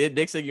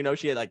next thing you know,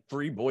 she had like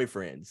 3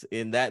 boyfriends,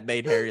 and that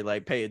made Harry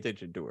like pay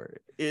attention to her.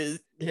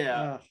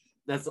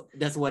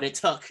 That's what it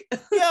took.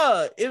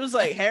 Yeah, it was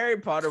like Harry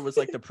Potter was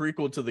like the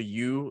prequel to the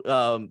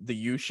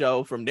You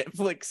show from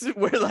Netflix,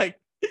 where like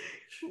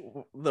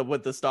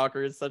with the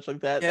stalker and such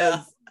like that.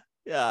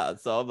 Yeah.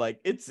 So I'm like,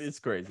 it's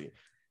crazy.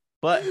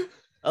 But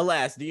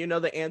alas, do you know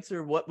the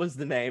answer? What was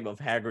the name of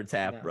Hagrid's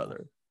half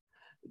brother?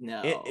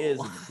 No, it is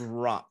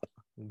Grump.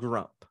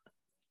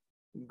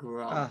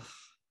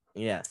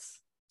 Yes,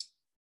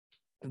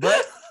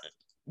 but.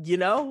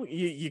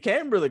 You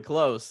came really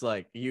close.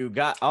 Like you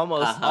got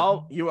almost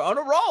you were on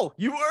a roll.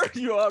 You were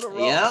on a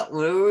roll. Yeah,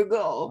 where we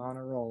go. On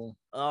a roll.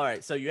 All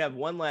right, so you have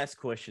one last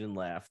question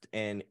left,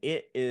 and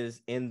it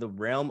is in the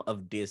realm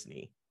of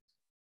Disney.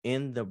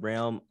 Okay.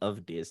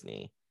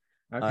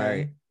 All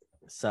right.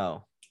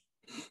 So,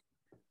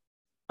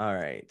 all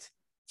right.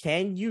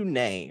 Can you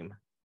name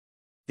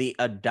the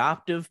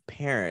adoptive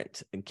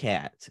parent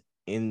cat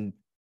in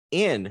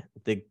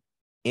the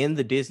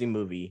Disney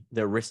movie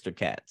The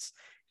Aristocats?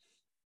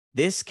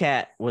 This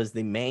cat was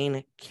the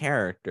main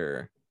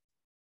character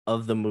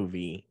of the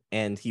movie,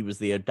 and he was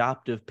the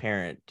adoptive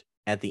parent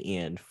at the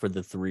end for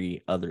the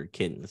 3 other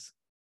kittens.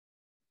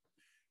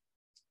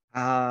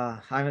 I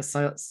haven't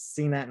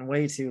seen that in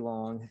way too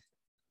long.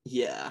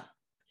 Yeah,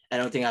 I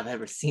don't think I've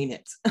ever seen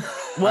it.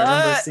 What? I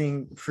remember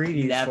seeing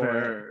previews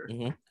Never.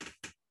 for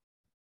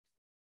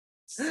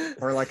it.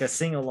 Or like a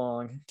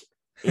sing-along.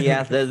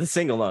 Yeah, the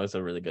sing-alongs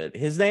are really good.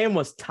 His name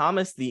was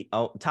Thomas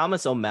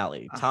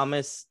O'Malley.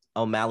 Thomas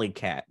O'Malley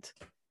Cat.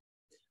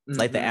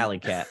 Like the alley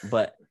cat.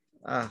 But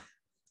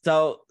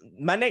so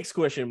my next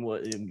question,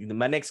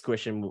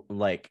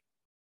 like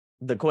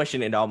the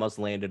question it almost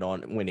landed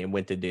on when it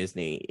went to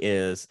Disney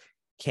is,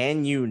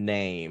 can you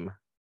name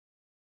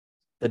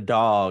the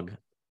dog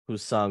who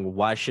sung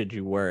 "Why Should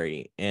You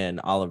Worry" in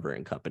Oliver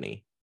and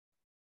Company?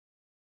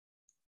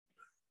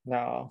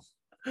 No.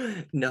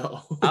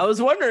 No. I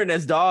was wondering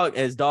as dog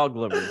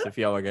lovers if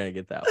y'all are gonna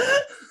get that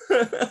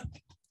one.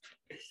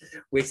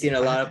 We've seen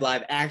a lot of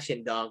live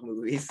action dog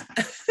movies.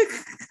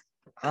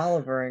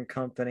 Oliver and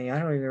Company. I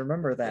don't even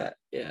remember that.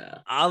 Yeah.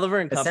 Oliver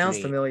and Company. It sounds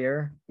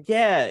familiar.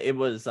 Yeah, it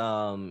was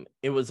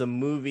a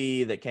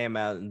movie that came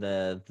out in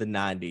the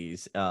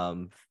 90s.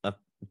 A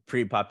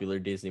pretty popular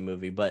Disney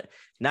movie, but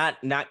not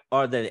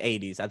or the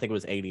 80s. I think it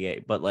was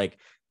 88, but like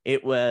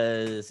it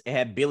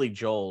had Billy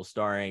Joel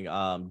starring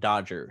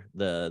Dodger,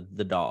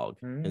 the dog,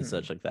 and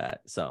such like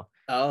that. So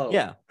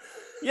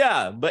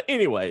yeah, but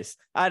anyways,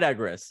 I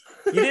digress.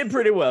 You did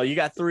pretty well. You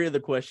got 3 of the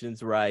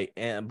questions right.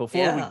 And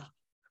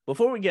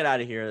before we get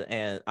out of here,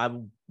 and I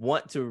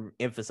want to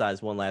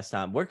emphasize one last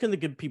time, where can the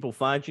good people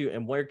find you,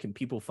 and where can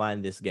people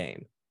find this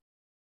game?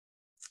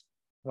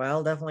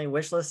 Well, definitely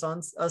wishlist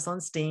on us on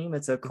Steam.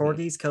 It's a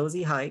Corgi's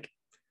Cozy Hike.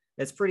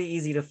 It's pretty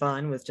easy to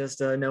find with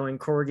just knowing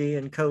Corgi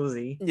and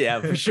Cozy.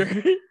 Yeah, for sure.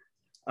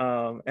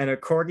 And a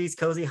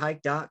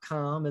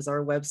corgiscozyhike.com is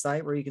our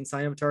website where you can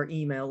sign up to our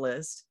email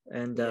list.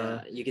 And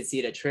you can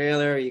see the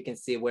trailer. You can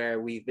see where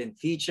we've been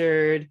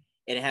featured.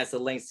 And it has the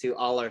links to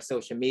all our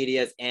social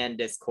medias and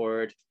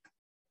Discord.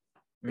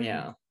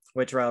 Yeah.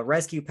 Which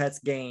Rescue Pets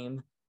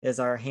Game is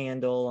our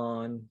handle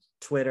on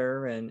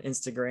Twitter and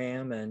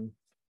Instagram and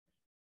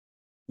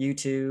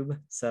YouTube.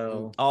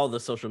 So all the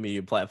social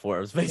media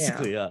platforms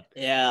basically.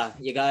 Yeah,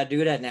 you gotta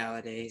do that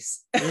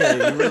nowadays.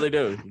 Yeah, you really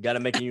do. You gotta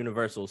make it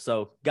universal.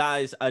 So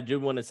guys, I do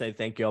want to say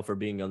thank y'all for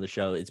being on the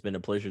show. It's been a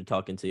pleasure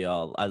talking to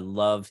y'all. I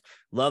love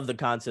the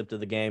concept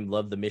of the game,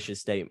 love the mission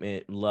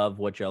statement, love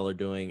what y'all are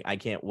doing. I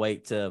can't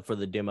wait for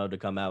the demo to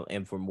come out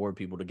and for more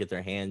people to get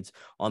their hands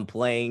on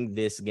playing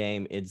this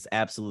game. It's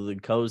absolutely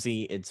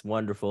cozy, it's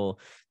wonderful.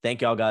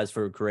 Thank y'all guys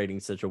for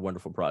creating such a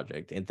wonderful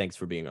project, and thanks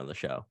for being on the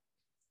show.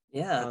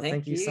 Yeah,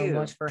 thank you so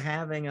much for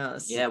having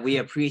us. Yeah, we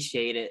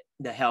appreciate it,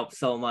 the help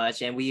so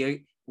much, and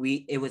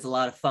it was a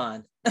lot of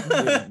fun.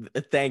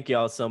 Thank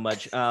y'all so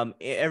much.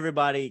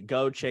 Everybody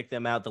go check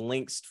them out. The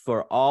links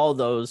for all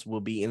those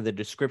will be in the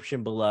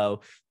description below.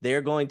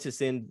 They're going to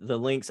send the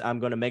links. I'm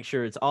going to make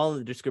sure it's all in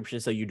the description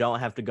so you don't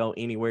have to go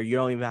anywhere. You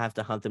don't even have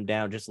to hunt them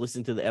down. Just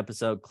listen to the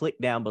episode, click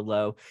down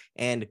below,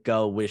 and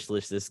go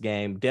wishlist this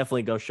game.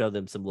 Definitely go show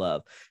them some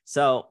love.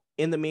 So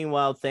in the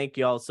meanwhile, thank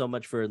y'all so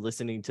much for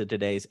listening to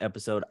today's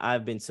episode.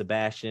 I've been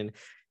Sebastian.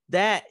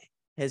 That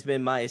has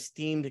been my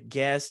esteemed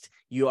guest.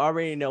 You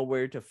already know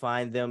where to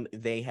find them.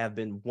 They have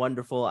been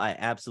wonderful. I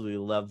absolutely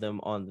love them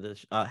on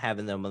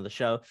having them on the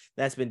show.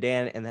 That's been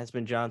Dan, and that's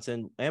been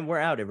Johnson, and we're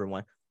out,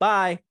 everyone.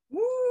 Bye.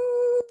 Woo!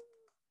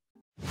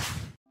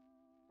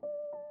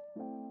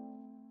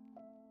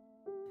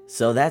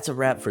 So that's a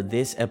wrap for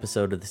this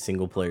episode of the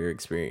Single Player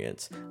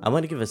Experience. I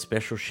want to give a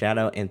special shout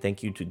out and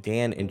thank you to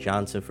Dan and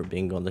Johnson for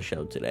being on the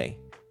show today.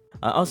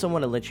 I also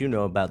want to let you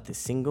know about the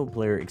Single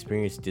Player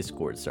Experience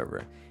Discord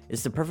server.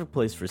 It's the perfect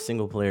place for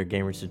single player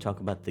gamers to talk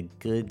about the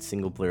good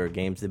single player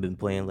games they've been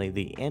playing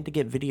lately and to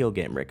get video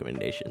game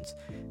recommendations.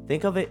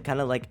 Think of it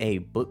kind of like a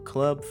book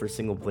club for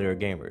single player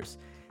gamers.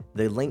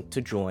 The link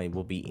to join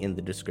will be in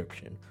the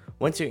description.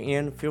 Once you're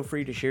in, feel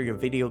free to share your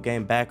video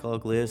game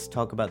backlog list,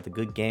 talk about the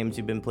good games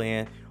you've been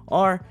playing,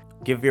 or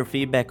give your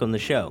feedback on the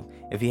show.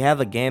 If you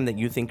have a game that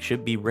you think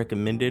should be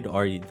recommended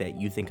or that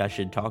you think I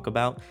should talk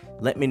about,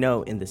 let me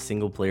know in the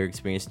Single Player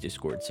Experience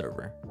Discord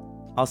server.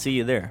 I'll see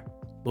you there.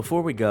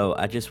 Before we go,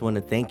 I just want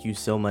to thank you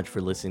so much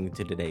for listening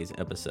to today's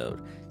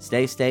episode.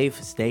 Stay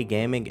safe, stay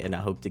gaming, and I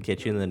hope to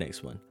catch you in the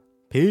next one.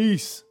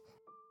 Peace!